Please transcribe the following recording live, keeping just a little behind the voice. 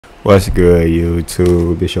What's good,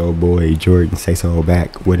 YouTube? It's your boy JordanSaySo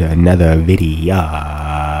back with another video.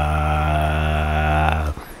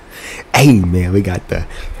 Hey man, we got the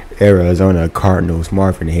Arizona Cardinals,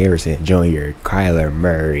 Marvin Harrison Jr., Kyler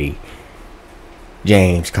Murray,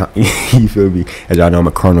 James. You feel me? As y'all know, I'm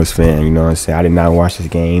a Cardinals fan. You know what I'm saying? I did not watch this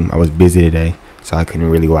game. I was busy today, so I couldn't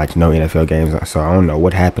really watch no NFL games. So I don't know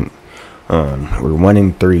what happened. We're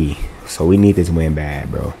 1-3, so we need this win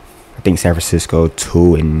bad, bro. I think San Francisco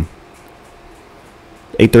 2-3-1.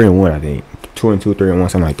 I think 2-2, 3-1,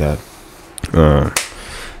 something like that.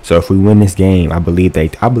 So if we win this game, I believe they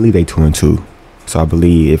 2-2. So I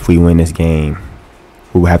believe if we win this game,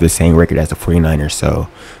 we will have the same record as the 49ers. So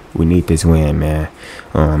we need this win, man.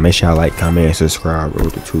 Make sure y'all like, comment, and subscribe.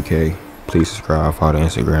 Road to 2K. Please subscribe, follow the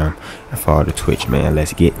Instagram, and follow the Twitch, man.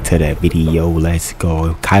 Let's get to that video. Let's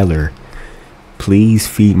go. Kyler, please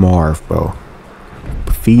feed Marv, bro.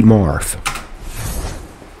 Feed Marv.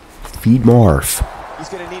 Feed Marv. He's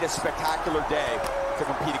going to need a spectacular day to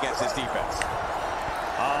compete against his defense.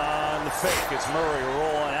 On the fake, it's Murray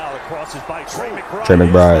rolling out across his bike. Trey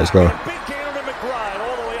McBride, let's go. Big gain to McBride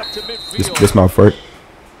all the way up to midfield.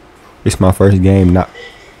 This my first game not.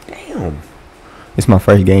 Damn. It's my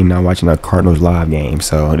first game not watching a Cardinals live game.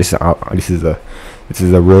 So this is a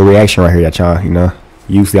real reaction right here that y'all, you know.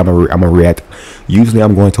 Usually I'm a react. Usually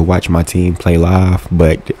I'm going to watch my team play live,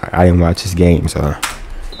 but I didn't watch this game, so.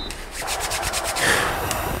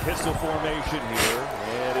 Pistol formation here.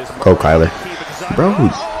 Go Kyler. Bro,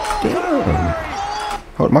 damn.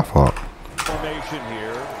 Hold my fault. Formation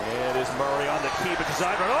here. It is Murray on the key because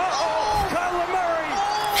I Kyler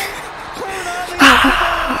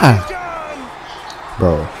Murray.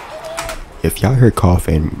 Bro, if y'all hear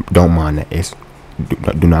coughing, don't mind it.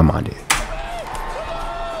 Do not mind it.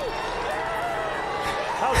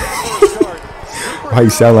 Why you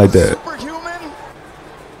sound like that?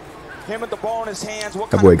 Him with the ball in his hands.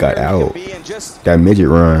 That boy got out. That midget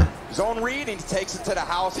run. Zone read, and he takes it to the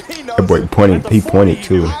house. That boy pointed. He pointed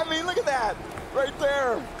too. I mean, look at that right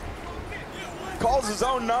there. Calls his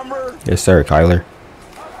own number. Yes, sir, Kyler.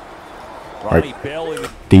 Our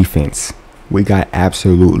defense. We got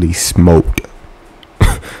absolutely smoked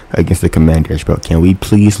against the Commanders, bro. Can we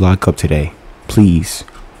please lock up today? Please.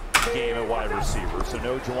 Game at wide receiver, so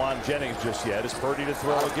no Juwan Jennings just yet. It's Purdy to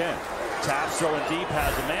throw again. Taps throwing deep,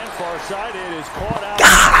 has a man far side. It is caught out.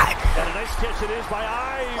 And a nice catch it is by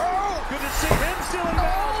Ayuk. Good to see him still in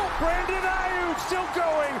bounds. Brandon Ayuk still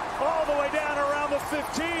going all the way down around the 15.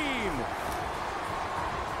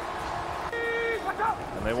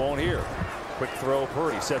 And they won't hear. Quick throw,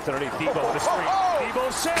 Purdy sets underneath Debo with a screen.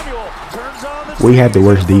 Debo Samuel turns on the. We have the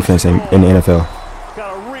worst defense in the NFL.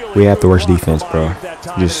 We have the worst defense, bro.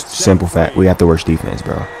 Just simple fact. We have the worst defense,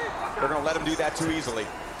 bro. They're going to let him do that too easily.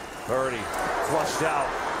 Purdy flushed out.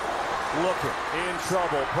 Looking in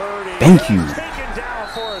trouble. Purdy. Thank you. Taken down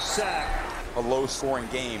for a sack. A low-scoring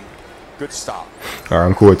game. Good stop. All right,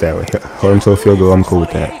 I'm cool with that. Hold him to a field goal. I'm cool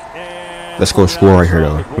with that. Let's go score right here,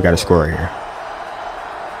 though. We got to score right here.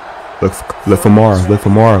 Look for Marv. Look for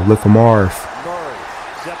Marv. Look for Marv. Murray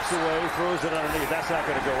steps away, throws it underneath. That's not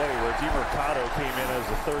going to go anywhere. DiMercato came in as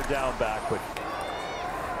a third down back, but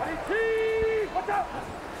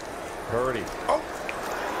Purdy.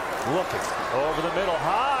 Looking over the middle,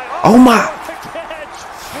 high. Oh my! The catch.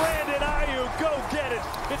 Brandon Ayuk, go get it.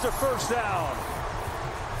 It's a first down.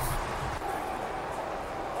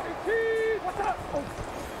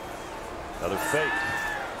 Another fake.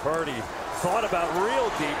 Purdy thought about real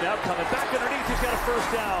deep. Now coming back underneath. He's got a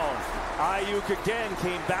first down. Ayuk again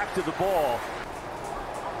came back to the ball.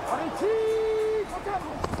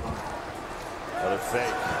 Another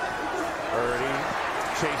fake. Purdy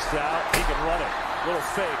chased out. He can run it. Little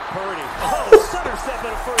fake. Purdy. Oh, center step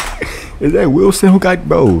at a first. Is that Wilson who got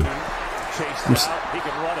bro? Chased out. He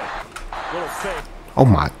can run it. Little fake. Oh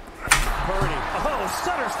my. Purdy. Oh,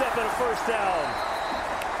 center step at a first down.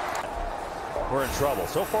 We're in trouble.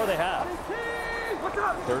 So far they have.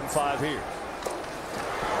 3rd and 5 here.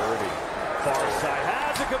 Purdy. Far side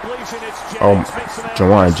has a completion. It's Jennings.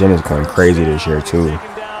 Juwan Jennings going crazy this year too.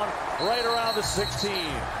 Right around the 16.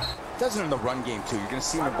 Doesn't in the run game too. You're going to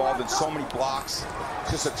see him involved in so many blocks.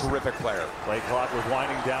 Just a terrific player. Play clock was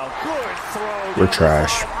winding down. Good throw. We're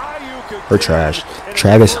trash. We're trash.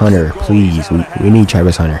 Travis Hunter, please. We need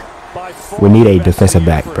Travis Hunter. We need a defensive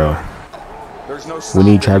back, bro. We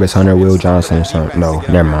need Travis Hunter, Will Johnson, or something. No,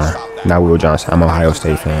 never mind. Not Will Johnson. I'm an Ohio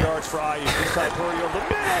State fan.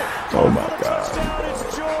 Oh my God.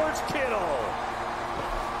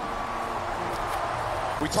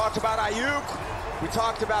 We talked about Ayuk. We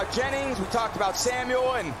talked about Jennings, we talked about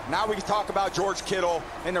Samuel, and now we can talk about George Kittle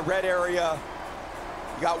in the red area.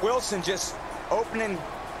 You got Wilson just opening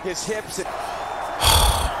his hips.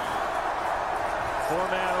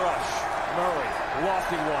 Four-man rush. Murray,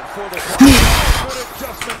 lofty one for the good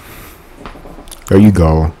adjustment. There you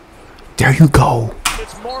go. There you go.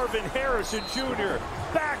 It's Marvin Harrison Jr.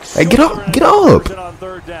 Back. Hey, get up. Get up. On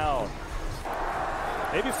third down.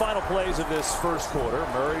 Maybe final plays of this first quarter.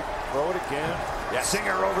 Murray, throw it again. Yeah.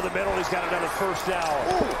 Singer over the middle. He's got another first down.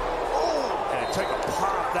 And take a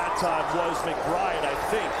pop that time was McBride, I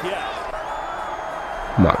think. Yeah.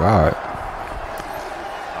 Oh my God.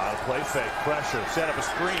 On a play fake. Pressure. Set up a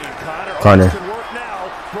screen. Connor. Can work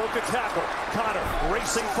now. Broke a tackle. Connor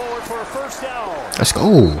racing forward for a first down. Let's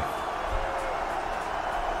go.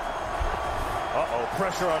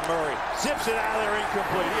 Pressure on Murray. Zips it out of there,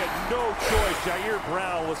 incomplete. He had no choice. Jair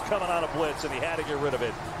Brown was coming on a blitz, and he had to get rid of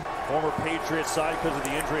it. Former Patriots side because of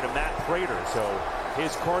the injury to Matt Prater, so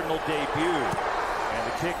his Cardinal debut. And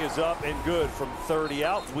the kick is up and good from 30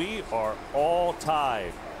 out. We are all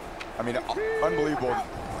tied. I mean, unbelievable.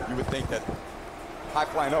 You would think that high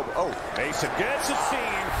flying over. Oh, Mason gets a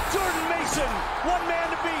seam. Jordan Mason, one man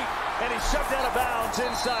to beat, and he's shoved out of bounds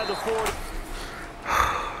inside the 40.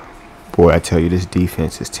 Boy, I tell you, this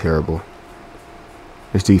defense is terrible.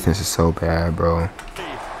 This defense is so bad, bro.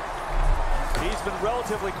 He's been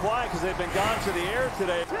relatively quiet because they've been gone to the air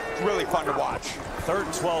today. it's really fun to watch. 3rd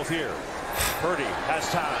and 12 here. Purdy has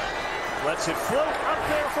time. Lets it float up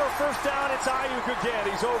there for a first down. It's Ayuk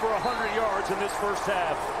again. He's over 100 yards in this first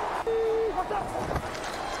half.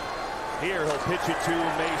 Here he'll pitch it to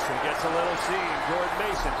Mason. Gets a little seam. Jordan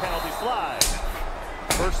Mason, penalty flag.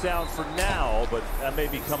 First down for now, but that may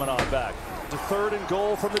be coming on back. The 3rd and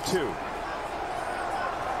goal from the 2.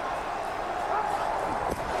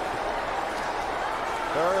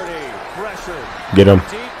 Purdy, pressure. Get him.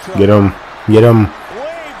 Get him. Get him.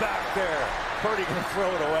 Way back there. Purdy can throw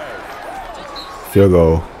it away. Field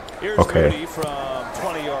goal. Here's Okay. Purdy from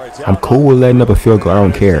 20 yards out. I'm cool with letting up a field goal. I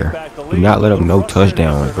don't care. Do not let up no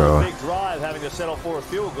touchdowns, bro. Big drive, having to settle for a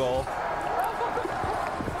field goal.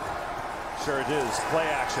 Sure it is. Play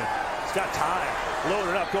action. He's got time.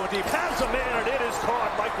 Loaded up, going deep. Has a man, and it is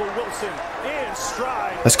caught. Michael Wilson in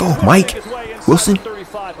stride. Let's go, Mike. Wilson.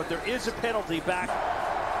 35, but there is a penalty back.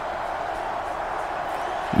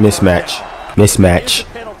 Mismatch. Mismatch.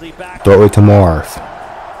 Penalty back. Throw it to Marv.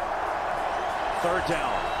 3rd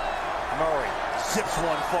down. Murray zips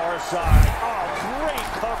one far side. Oh, great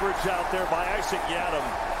coverage out there by Isaac Yadam.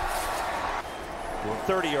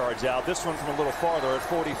 30 yards out. This one from a little farther at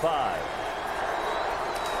 45.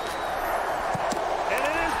 And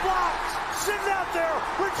it is blocked. Sitting out there.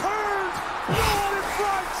 Returned. No one in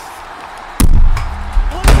front.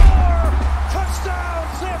 Lamar. Touchdown,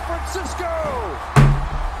 San Francisco.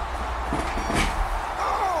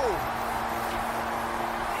 Oh!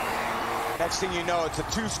 Next thing you know, it's a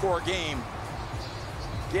 2-score game.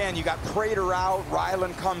 Again, you got Prater out.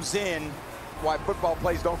 Ryland comes in. Why football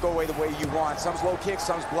plays don't go away the way you want. Some's low kicks,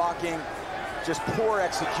 some's blocking. Just poor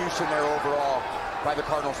execution there overall by the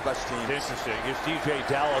Cardinals special teams. Interesting. It's DJ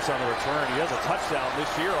Dallas on the return. He has a touchdown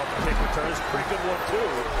this year on the kick return. It's a pretty good one, too.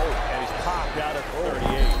 And he's popped out at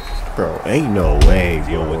 38. Bro, ain't no way,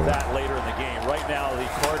 Deal with bro. that later in the game. Right now, the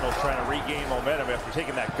Cardinals trying to regain momentum after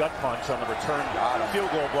taking that gut punch on the return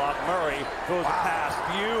field goal block. Murray throws a pass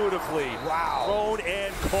beautifully. Wow. Thrown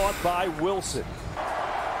and caught by Wilson.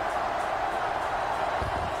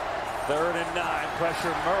 3rd and 9.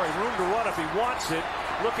 Pressure Murray. Room to run if he wants it.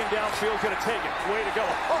 Looking downfield, going to take it. Way to go.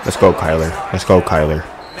 Let's go, Kyler. Let's go, Kyler.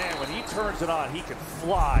 Man, when he turns it on, he can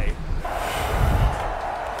fly.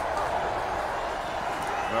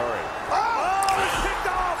 Murray. Oh, he's picked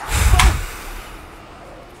off.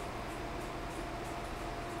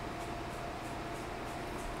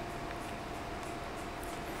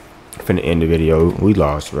 Finna end the video. We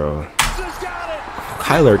lost, bro. He's got it.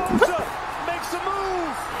 Kyler. Makes a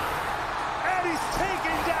move. And he's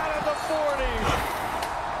taken down at the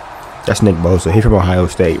 40. That's Nick Bosa. He's from Ohio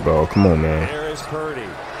State, bro. Come on, man. There is Purdy.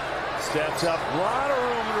 Steps up. A lot of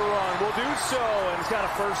room to run. Will do so. And he's got a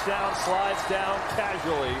first down. Slides down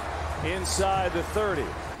casually inside the 30.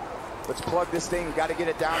 Let's plug this thing. Got to get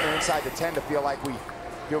it down there inside the 10 to feel like we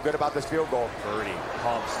feel good about this field goal. Purdy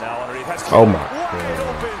pumps now underneath. Oh my Wide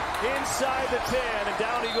God. open inside the 10. And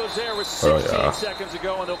down he goes there with 16 seconds to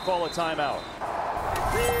go. And they'll call a timeout.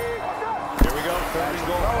 Here we go. 3rd and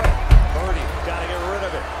goal. Purdy got to get rid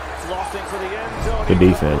of it. Lofting for the end zone. Good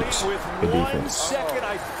defense. With Good 1 defense. second,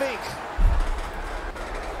 I think.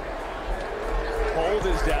 Hold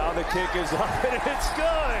is down. The kick is up, and it's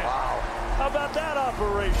good. Wow. How about that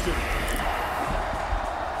operation?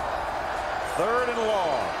 3rd and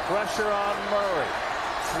long. Pressure on Murray.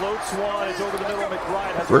 floats one. It's over the middle.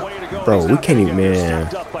 McBride has a way to go. Bro, we can't even, man.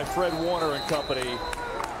 Stepped up by Fred Warner and company,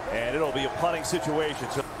 and it'll be a punting situation.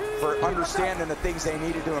 So for understanding the things they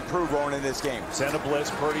needed to improve going in this game. Send a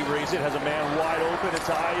blitz. Purdy reads it. Has a man wide open. It's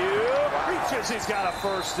Ayuk. Reaches. He's got a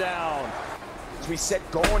first down. As we said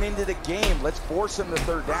going into the game, let's force them to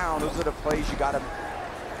third down. Those are the plays you got to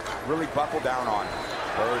really buckle down on.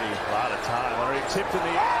 Purdy, a lot of time. Already tipped in the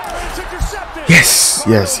air. It's intercepted. Yes.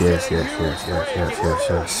 Matt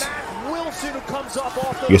Wilson, who comes up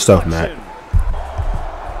off the Good stuff, Matt.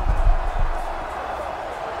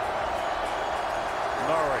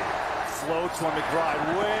 Murray floats one. McBride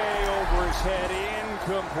way over his head,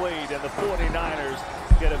 incomplete, and the 49ers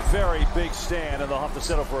get a very big stand, and they'll have to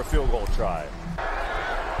settle for a field goal try.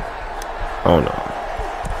 Oh no.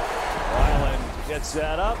 Ryland gets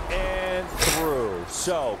that up and through.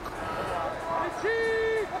 So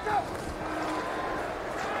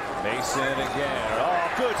Mason again.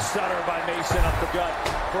 Oh, good stutter by Mason up the gut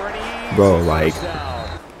for an easy first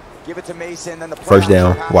down. Give it to Mason, then the first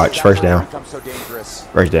down. Watch, first down. So dangerous.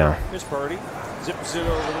 First down. Here's Purdy. Zips it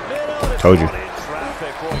over the middle. Told you.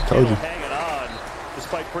 Traffic. Boy, Told you. Hanging on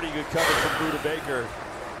despite pretty good coverage from Buda Baker.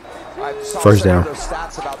 First down. Those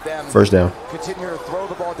stats about them. First down. Continue to throw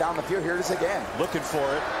the ball down the field. Here it is again. Looking for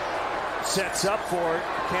it. Sets up for it.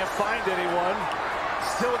 Can't find anyone.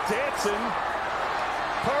 Still dancing.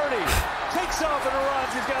 Purdy takes off and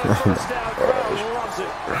runs. He's got a first down. Crowd loves it.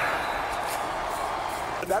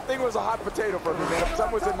 That thing was a hot potato for me, man. If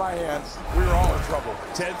something was in my hands, we were all in trouble.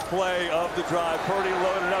 10th play of the drive. Purdy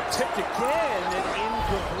loaded up. Tipped again and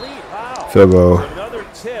incomplete. Wow. Field goal. Another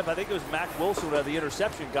tip. I think it was Mac Wilson who had the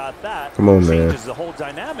interception. Got that. Come on, man. Changes the whole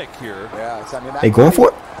dynamic here. Yeah, I mean, they going for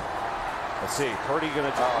it? Let's see. Purdy going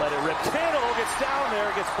to just let it rip. Kittle gets down there,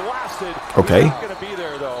 gets blasted. Okay. He's not going to be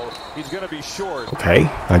there, though. He's going to be short. Okay,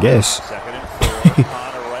 I guess. Second and 4.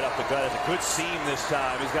 Connor right up the gut. Has a good seam this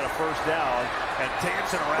time. He's got a first down and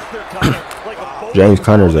dancing around there. Connor like a boat. James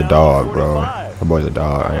Conner's a dog, bro. That boy's a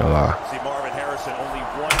dog. I ain't gonna lie. See Marvin Harrison only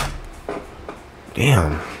one.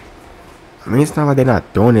 Damn. I mean, it's not like they're not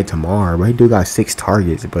throwing it tomorrow, but he do got 6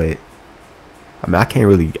 targets. But I mean, I can't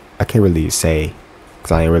really say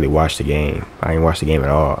because I ain't really watched the game. I ain't watched the game at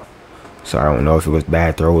all, so I don't know if it was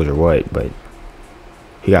bad throws or what. But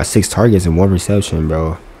he got 6 targets and 1 reception,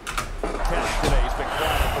 bro.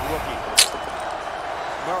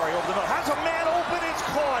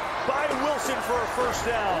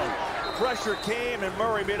 Pressure came and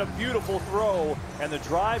Murray made a beautiful throw, and the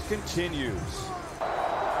drive continues.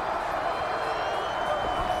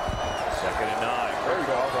 Second and 9. There we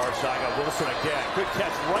go. Far side got Wilson again. Good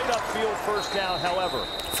catch right upfield. First down, however.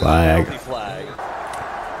 Flag. Flag.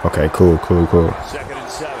 Okay, cool. Second and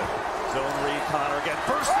 7. Zone read. Connor again.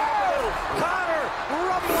 First down. Connor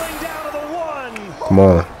rumbling down to the 1. Come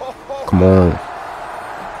on.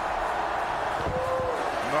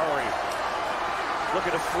 Murray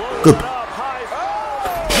looking to float. Good.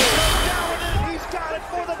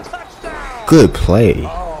 Good play.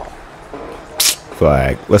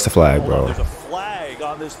 Flag. What's the flag, bro? There's a flag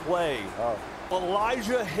on this play.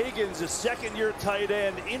 Elijah Higgins, a second-year tight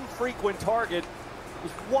end, infrequent target,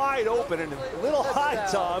 was wide open and a little high,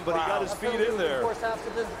 Tom, but he got his feet in there.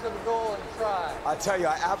 I tell you,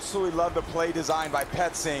 I absolutely love the play design by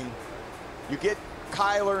Petsing. You get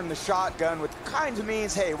Kyler in the shotgun, which kind of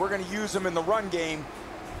means, hey, we're going to use him in the run game.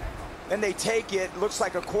 Then they take it. Looks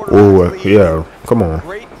like a quarterback. Oh, yeah. Come on.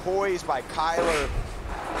 Great poise by Kyler.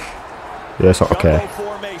 Yes, okay.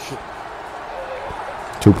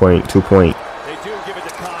 2 point. They do give it to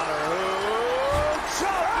Connor.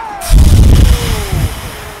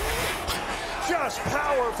 Just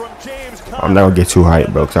power from James Connor. I'm not going to get too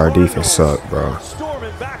hyped, bro, because our defense sucked, bro.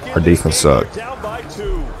 Our defense sucked. Down by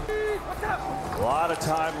 2. A lot of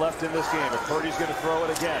time left in this game. If Purdy's going to throw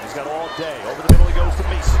it again, he's got all day. Over the middle he goes to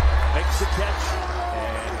Mason. Makes the catch,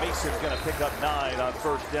 and Mason's going to pick up 9 on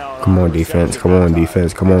first down. Come on, defense. Come on,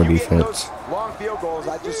 defense. Long field goals,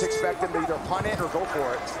 I just expect them to either punt it or go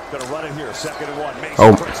for it. Going to run it here, 2nd and 1. Mason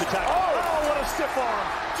Oh, what a stiff arm.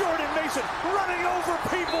 Jordan Mason running over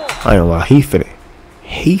people. I ain't gonna lie.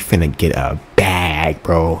 He finna get a bag,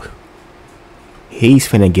 bro. He's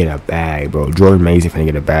finna get a bag, bro. Jordan Mason finna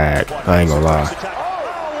get a bag. I ain't gonna lie.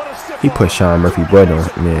 He put Sean Murphy blood on,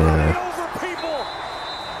 man.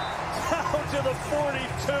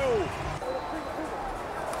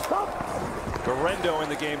 Garendo in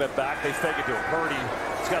the game at back. They fake it to him. Purdy.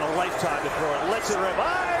 He's got a lifetime to throw it. Lets it rip.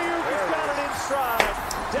 Ayuk has got it in stride.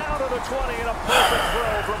 Down to the 20 and a perfect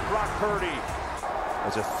throw from Brock Purdy.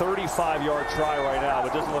 It's a 35-yard try right now,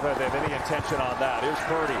 but it doesn't look like they have any intention on that. Here's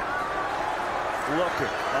Purdy.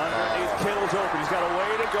 Looking underneath, Kittle's open. He's got a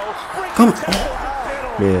way to go. Come on. Kittle.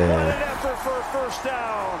 Yeah. What an effort for a first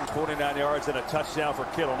down. 49 yards and a touchdown for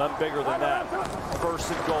Kittle. None bigger than that.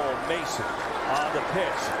 First and goal. Mason on the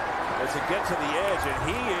pitch. As it gets to the edge, and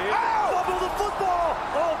he is. Fumble the football.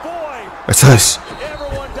 Oh boy. It's us.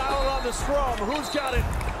 Everyone down on the scrum. Who's got it?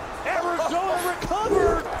 Arizona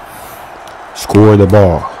recovered. Score the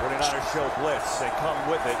ball. 49ers show blitz. They come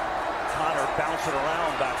with it. Connor bouncing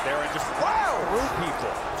around back there and just through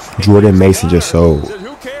people. Jordan Mason just sold.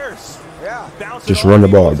 Who cares? Yeah. Just run the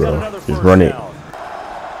ball, bro. Just run it.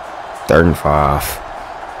 3rd and 5.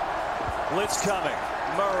 Blitz coming.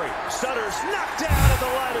 Murray. Stutters knocked down at the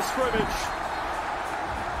line of scrimmage.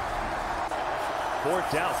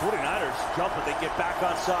 4th down. 49ers jump, but they get back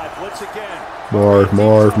on side. Blitz again. Marv.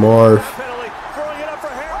 Penalty. Throwing it up for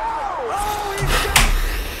Harris. Oh, he's got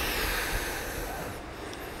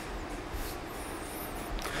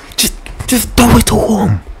Just throw it to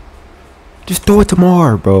him. Just throw it to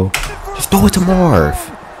Marv, bro. Just throw it to Marv.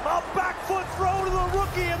 a back foot throw to the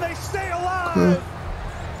rookie, and they stay alive.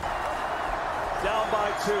 Down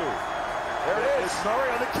by 2. There it is. Murray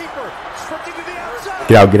on the keeper. Sprinting to the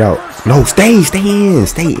outside. Get out. No, stay in.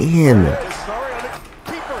 Stay in. Murray on the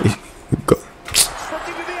keeper. Go.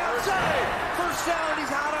 Sprinting to the outside. First down.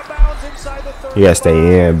 He's out of bounds inside the 30. You gotta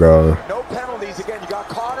stay in, bro. No penalties again. You got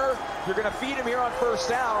Connor. You're going to feed him here on first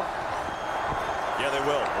down. Yeah, they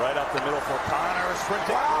will. Right up the middle for Connor.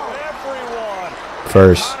 Sprinting through everyone.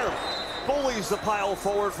 First. Connor bullies the pile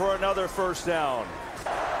forward for another first down.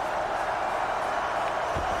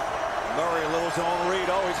 Murray, a little zone read.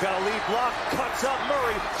 Oh, he's got a lead block. Cuts up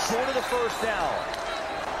Murray. Short of the first down.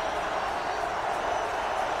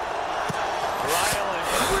 Ryland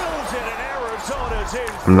drills it, and Arizona's in.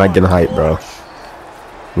 I'm not getting hyped, bro.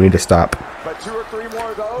 We need to stop. But 2 or 3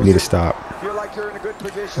 more of those. We need to stop. Feel like you're in a good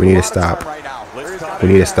position. We need to A lot of stop. time right now. We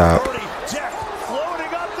need to stop. Jeff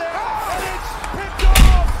floating up there, and it's picked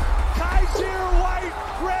off. Kaiser White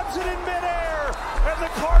grabs it in midair, and the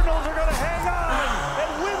Cardinals are going to hang on and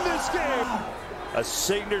win this game. A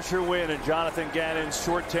signature win in Jonathan Gannon's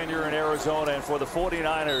short tenure in Arizona, and for the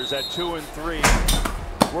 49ers at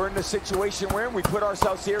 2-3. We're in the situation we're in. We put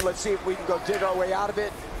ourselves here. Let's see if we can go dig our way out of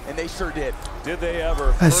it. And they sure did. Did they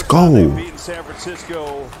ever? Let's First go. time they've beaten San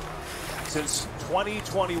Francisco since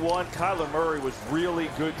 2021. Kyler Murray was really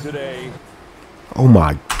good today. Oh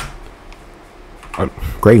my.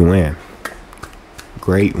 Great win.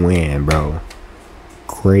 Great win, bro.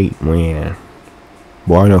 Great win.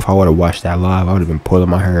 Boy, I don't know if I would have watched that live. I would have been pulling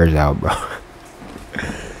my hairs out, bro.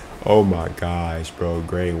 Oh my gosh, bro.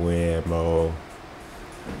 Great win, bro.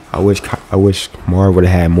 I wish Marv would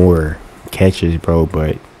have had more catches, bro,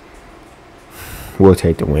 but we'll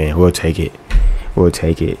take the win. We'll take it.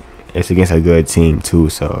 It's against a good team too,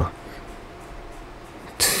 so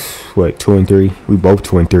what, 2-3? We both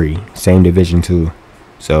 2-3. Same division too.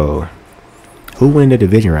 So who win the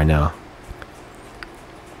division right now?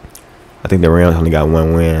 I think the Rams only got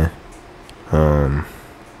 1 win.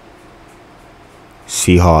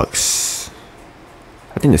 Seahawks.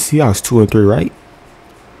 I think the Seahawks 2-3, right?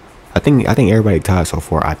 I think everybody tied so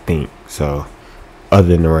far, I think. So other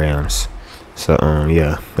than the Rams. So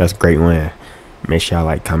yeah, that's a great win. Make sure y'all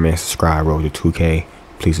like, comment, subscribe, roll to 2K.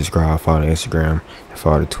 Please subscribe, follow the Instagram, and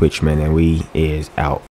follow the Twitch, man, and we is out.